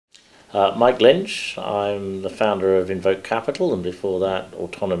Mike Lynch. I'm the founder of Invoke Capital, and before that,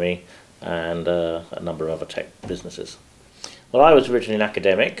 Autonomy, and a number of other tech businesses. Well, I was originally an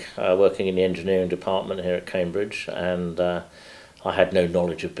academic, working in the engineering department here at Cambridge, and I had no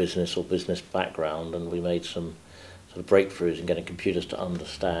knowledge of business or business background, and we made some sort of breakthroughs in getting computers to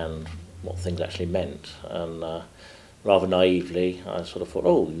understand what things actually meant. And rather naively, I sort of thought,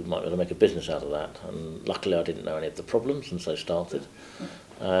 oh, you might be able to make a business out of that. And luckily, I didn't know any of the problems, and so started.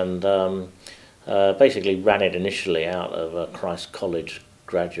 And basically ran it initially out of a Christ College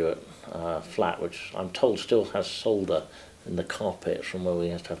graduate flat, which I'm told still has solder in the carpet from where we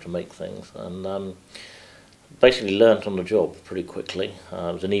used to have to make things. And basically learnt on the job pretty quickly.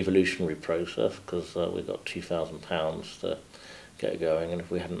 It was an evolutionary process because we got £2,000 to get going, and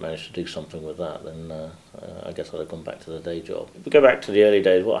if we hadn't managed to do something with that, then I guess I'd have gone back to the day job. If we go back to the early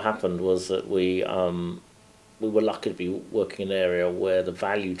days, what happened was that we were lucky to be working in an area where the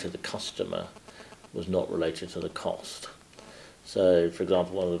value to the customer was not related to the cost. So, for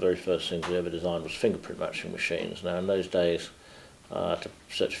example, one of the very first things we ever designed was fingerprint matching machines. Now, in those days, to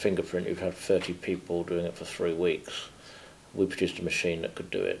search fingerprint, you'd have 30 people doing it for 3 weeks. We produced a machine that could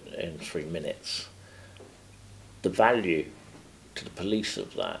do it in 3 minutes. The value to the police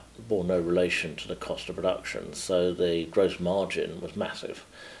of that bore no relation to the cost of production, so the gross margin was massive.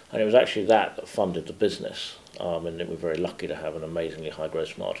 And it was actually that funded the business. And we're very lucky to have an amazingly high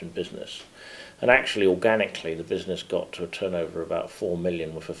gross margin business. And actually, organically, the business got to a turnover of about 4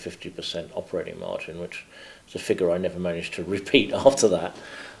 million with a 50% operating margin, which is a figure I never managed to repeat after that.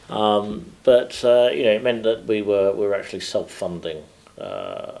 But it meant that we were actually self-funding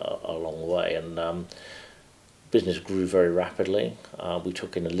along the way, and business grew very rapidly. We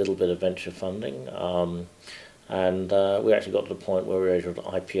took in a little bit of venture funding. And we actually got to the point where we were able to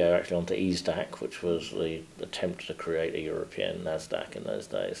IPO actually onto ESDAC, which was the attempt to create a European NASDAQ in those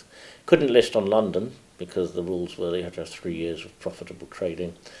days. Couldn't list on London because the rules were that you had to have 3 years of profitable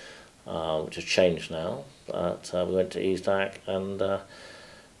trading, which has changed now. But we went to ESDAC and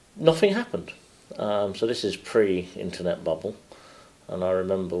nothing happened. So this is pre-internet bubble. And I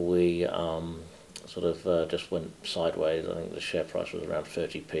remember we just went sideways. I think the share price was around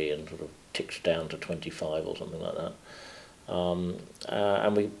 30p and sort of ticked down to 25 or something like that.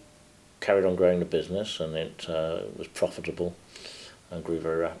 And we carried on growing the business, and it was profitable and grew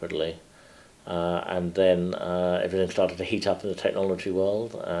very rapidly. And then everything started to heat up in the technology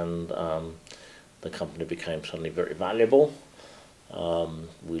world, and the company became suddenly very valuable.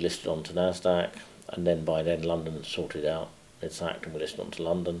 We listed onto NASDAQ, and then by then London had sorted out its act, and we listed onto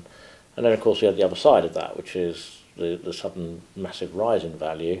London. And then, of course, we had the other side of that, which is the sudden massive rise in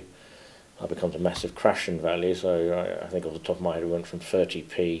value. Becomes a massive crash in value. So I think off the top of my head, we went from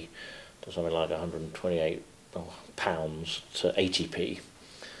 30p to something like £128 to 80p.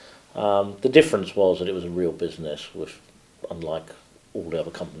 The difference was that it was a real business, with unlike all the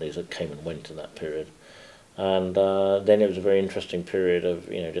other companies that came and went in that period. And then it was a very interesting period of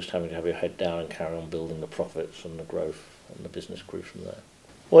just having to have your head down and carry on building the profits and the growth, and the business grew from there.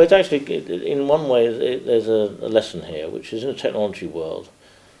 Well, it's actually, in one way, there's a lesson here, which is in the technology world,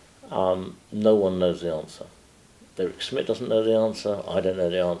 no one knows the answer. Eric Schmidt doesn't know the answer, I don't know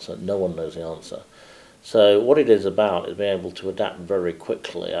the answer, no one knows the answer. So what it is about is being able to adapt very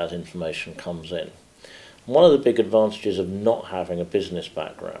quickly as information comes in. One of the big advantages of not having a business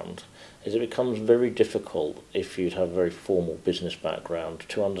background is it becomes very difficult, if you have a very formal business background,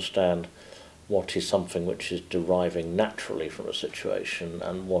 to understand what is something which is deriving naturally from a situation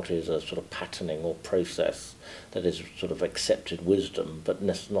and what is a sort of patterning or process that is sort of accepted wisdom but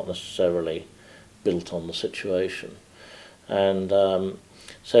not necessarily built on the situation. And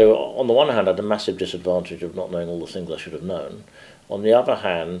so on the one hand, I had a massive disadvantage of not knowing all the things I should have known. On the other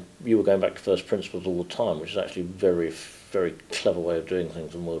hand, you were going back to first principles all the time, which is actually a very, very clever way of doing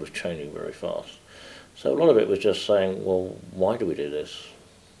things, and the world was changing very fast. So a lot of it was just saying, well, why do we do this?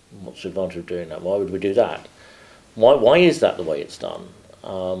 What's the advantage of doing that? Why would we do that? Why is that the way it's done?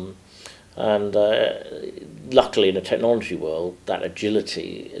 And luckily in the technology world, that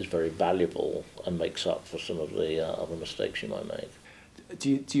agility is very valuable and makes up for some of the other mistakes you might make.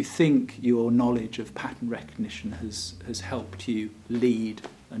 Do you think your knowledge of pattern recognition has helped you lead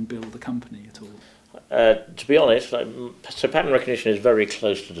and build the company at all? To be honest, so pattern recognition is very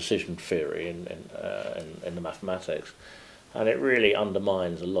close to decision theory in the mathematics. And it really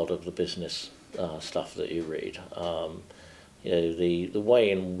undermines a lot of the business stuff that you read. The way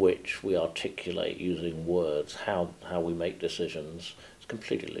in which we articulate using words how we make decisions is a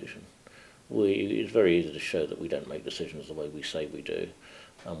complete illusion. It's very easy to show that we don't make decisions the way we say we do,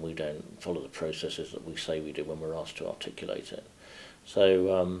 and we don't follow the processes that we say we do when we're asked to articulate it.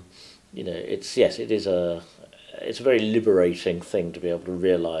 So it's a very liberating thing to be able to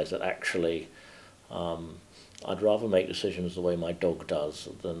realise that actually I'd rather make decisions the way my dog does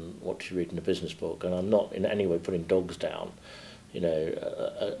than what you read in a business book. And I'm not in any way putting dogs down.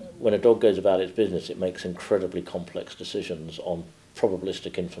 When a dog goes about its business, it makes incredibly complex decisions on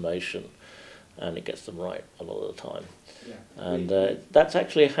probabilistic information, and it gets them right a lot of the time. Yeah. And that's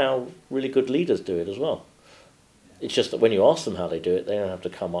actually how really good leaders do it as well. It's just that when you ask them how they do it, they don't have to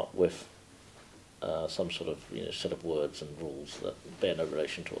come up with some sort of set of words and rules that bear no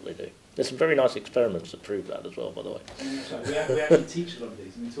relation to what they do. There's some very nice experiments that prove that as well, by the way. We actually teach a lot of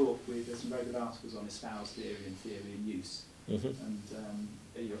these, and there's some very good articles on espouse theory and theory and use. Mm-hmm. And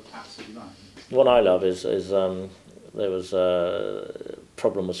you're absolutely right. What I love is there was a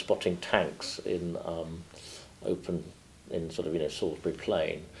problem with spotting tanks in Salisbury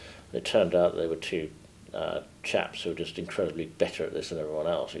Plain. And it turned out they were two chaps who were just incredibly better at this than everyone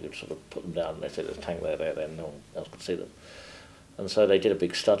else. You could sort of put them down and they said there's a tank there, no one else could see them. And so they did a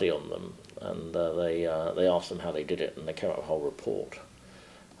big study on them, and they asked them how they did it, and they came up with a whole report.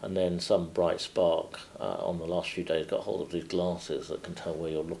 And then some bright spark on the last few days got hold of these glasses that can tell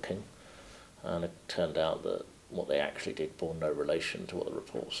where you're looking. And it turned out that what they actually did bore no relation to what the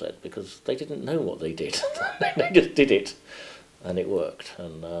report said, because they didn't know what they did. They just did it, and it worked.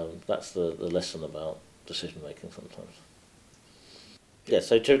 And that's the lesson about decision making sometimes. Yeah,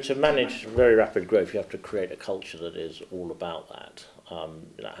 so to manage very rapid growth, you have to create a culture that is all about that.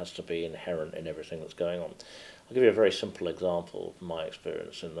 That has to be inherent in everything that's going on. I'll give you a very simple example from my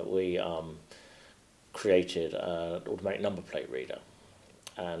experience in that we created an automatic number plate reader.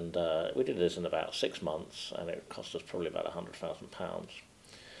 And we did this in about 6 months, and it cost us probably about £100,000.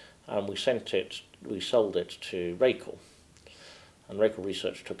 And we sold it to Rakel. And Rakel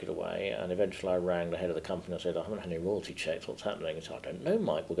Research took it away, and eventually I rang the head of the company and I said, I haven't had any royalty checks, what's happening? He said, I don't know,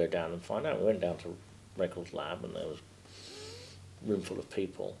 Mike, we'll go down and find out. We went down to Rakel's lab, and there was a room full of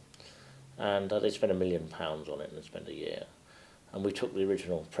people. And they spent £1 million on it, and they spent a year. And we took the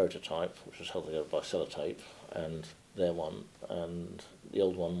original prototype, which was held together by sellotape, and their one, and the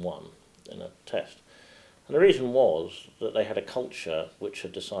old one won in a test. And the reason was that they had a culture which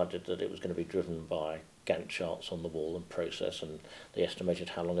had decided that it was going to be driven by Gantt charts on the wall and process, and they estimated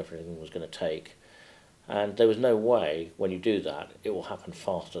how long everything was going to take. And there was no way, when you do that, it will happen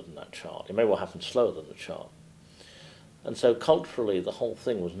faster than that chart. It may well happen slower than the chart. And so culturally, the whole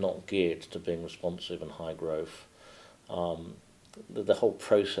thing was not geared to being responsive and high growth. The whole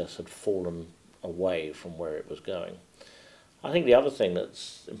process had fallen away from where it was going. I think the other thing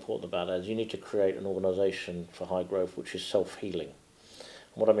that's important about it is you need to create an organisation for high growth which is self-healing.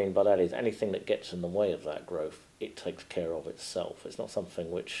 What I mean by that is anything that gets in the way of that growth, it takes care of itself. It's not something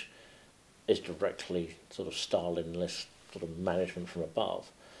which is directly sort of Stalinist sort of management from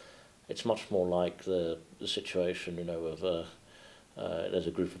above. It's much more like the situation, of there's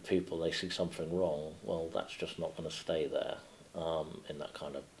a group of people, they see something wrong. Well, that's just not going to stay there in that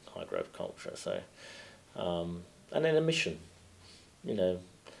kind of high growth culture. So, and then a mission. We're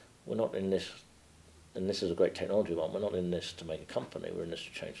not in this. And this is a great technology one. We're not in this to make a company. We're in this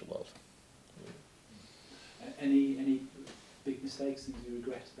to change the world. Any big mistakes, things you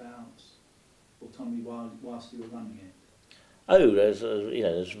regret about autonomy whilst you were running it? Oh, there's a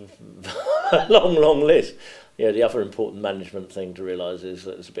long list. The other important management thing to realise is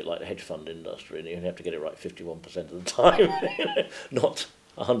that it's a bit like the hedge fund industry, and you have to get it right 51% of the time, not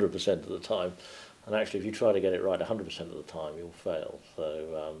 100% of the time. And actually, if you try to get it right 100% of the time, you'll fail.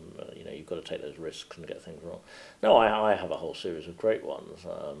 So, you've got to take those risks and get things wrong. No, I have a whole series of great ones.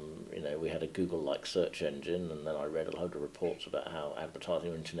 We had a Google-like search engine, and then I read a load of reports about how advertising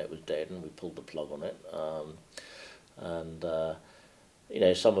on the internet was dead, and we pulled the plug on it.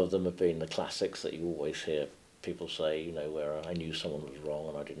 Some of them have been the classics that you always hear people say, where I knew someone was wrong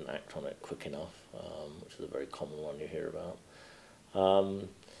and I didn't act on it quick enough, which is a very common one you hear about.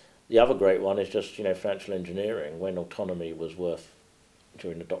 The other great one is just, financial engineering. When Autonomy was worth,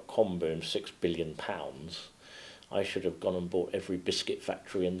 during the dot-com boom, £6 billion, I should have gone and bought every biscuit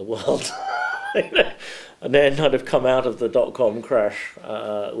factory in the world. And then I'd have come out of the dot-com crash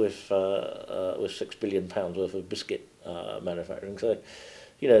with £6 billion worth of biscuit manufacturing. So,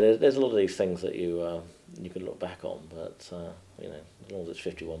 there's a lot of these things that you can look back on, but, as long as it's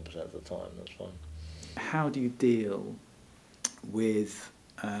 51% of the time, that's fine. How do you deal with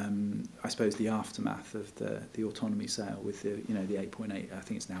I suppose the aftermath of the autonomy sale with the 8.8, I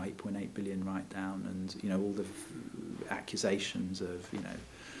think it's now 8.8 billion write down, and all the accusations of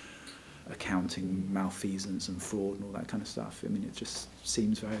accounting malfeasance and fraud and all that kind of stuff. I mean, it just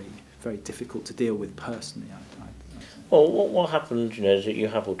seems very, very difficult to deal with personally. I Well, what happened, is that you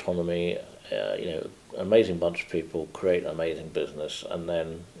have autonomy, an amazing bunch of people create an amazing business, and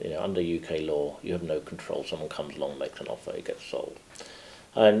then, under UK law, you have no control. Someone comes along, makes an offer, it gets sold.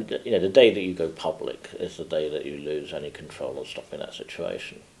 And, the day that you go public is the day that you lose any control or stopping that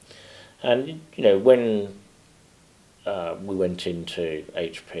situation. And, when we went into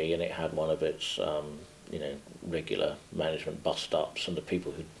HP and it had one of its, regular management bust-ups, and the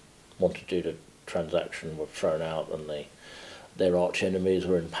people who wanted to do the transaction were thrown out, and their arch enemies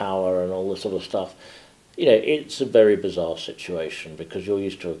were in power and all this sort of stuff. It's a very bizarre situation because you're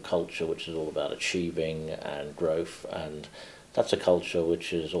used to a culture which is all about achieving and growth, and that's a culture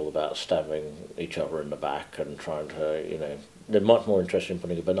which is all about stabbing each other in the back and trying to, they're much more interested in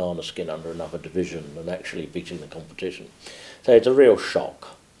putting a banana skin under another division than actually beating the competition. So it's a real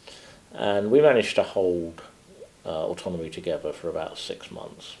shock. And we managed to hold autonomy together for about 6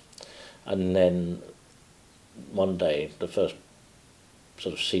 months. And then one day, the first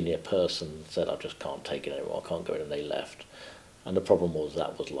sort of senior person said, I just can't take it anymore, I can't go in, and they left. And the problem was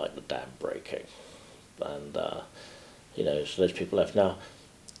that was like the dam breaking. And, so those people left. Now,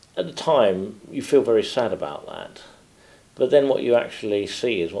 at the time, you feel very sad about that. But then what you actually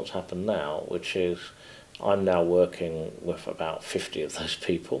see is what's happened now, which is I'm now working with about 50 of those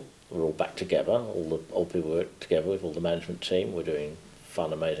people. We're all back together, all the old people work together with all the management team. We're doing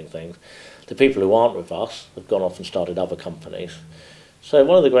fun, amazing things. The people who aren't with us have gone off and started other companies. So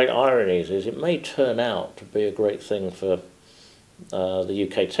one of the great ironies is it may turn out to be a great thing for the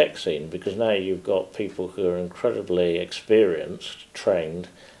UK tech scene, because now you've got people who are incredibly experienced, trained,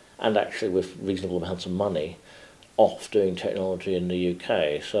 and actually with reasonable amounts of money off doing technology in the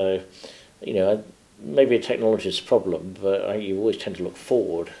UK. So, maybe a technology is a problem, but you always tend to look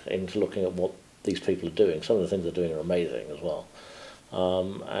forward into looking at what these people are doing. Some of the things they're doing are amazing as well.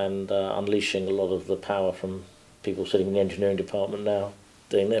 And unleashing a lot of the power from people sitting in the engineering department now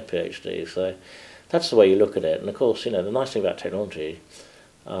doing their PhD. So that's the way you look at it. And of course, the nice thing about technology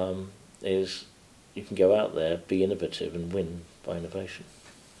is you can go out there, be innovative, and win by innovation.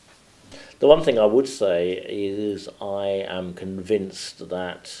 The one thing I would say is I am convinced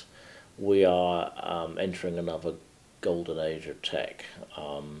that we are entering another golden age of tech.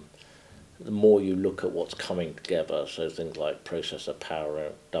 The more you look at what's coming together, so things like processor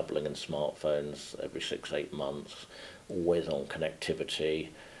power doubling in smartphones every 6-8 months, always on connectivity,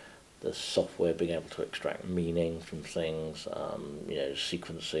 the software being able to extract meaning from things,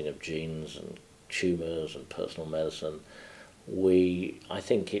 sequencing of genes and tumours and personal medicine, I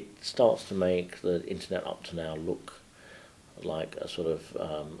think it starts to make the internet up to now look like a sort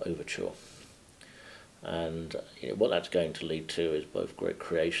of overture. And what that's going to lead to is both great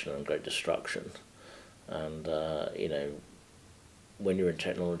creation and great destruction. And, when you're in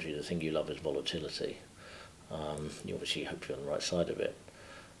technology, the thing you love is volatility. You obviously hope you're on the right side of it.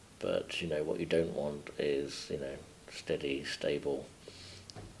 But, what you don't want is, steady, stable,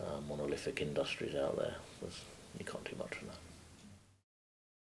 monolithic industries out there. You can't do much of that.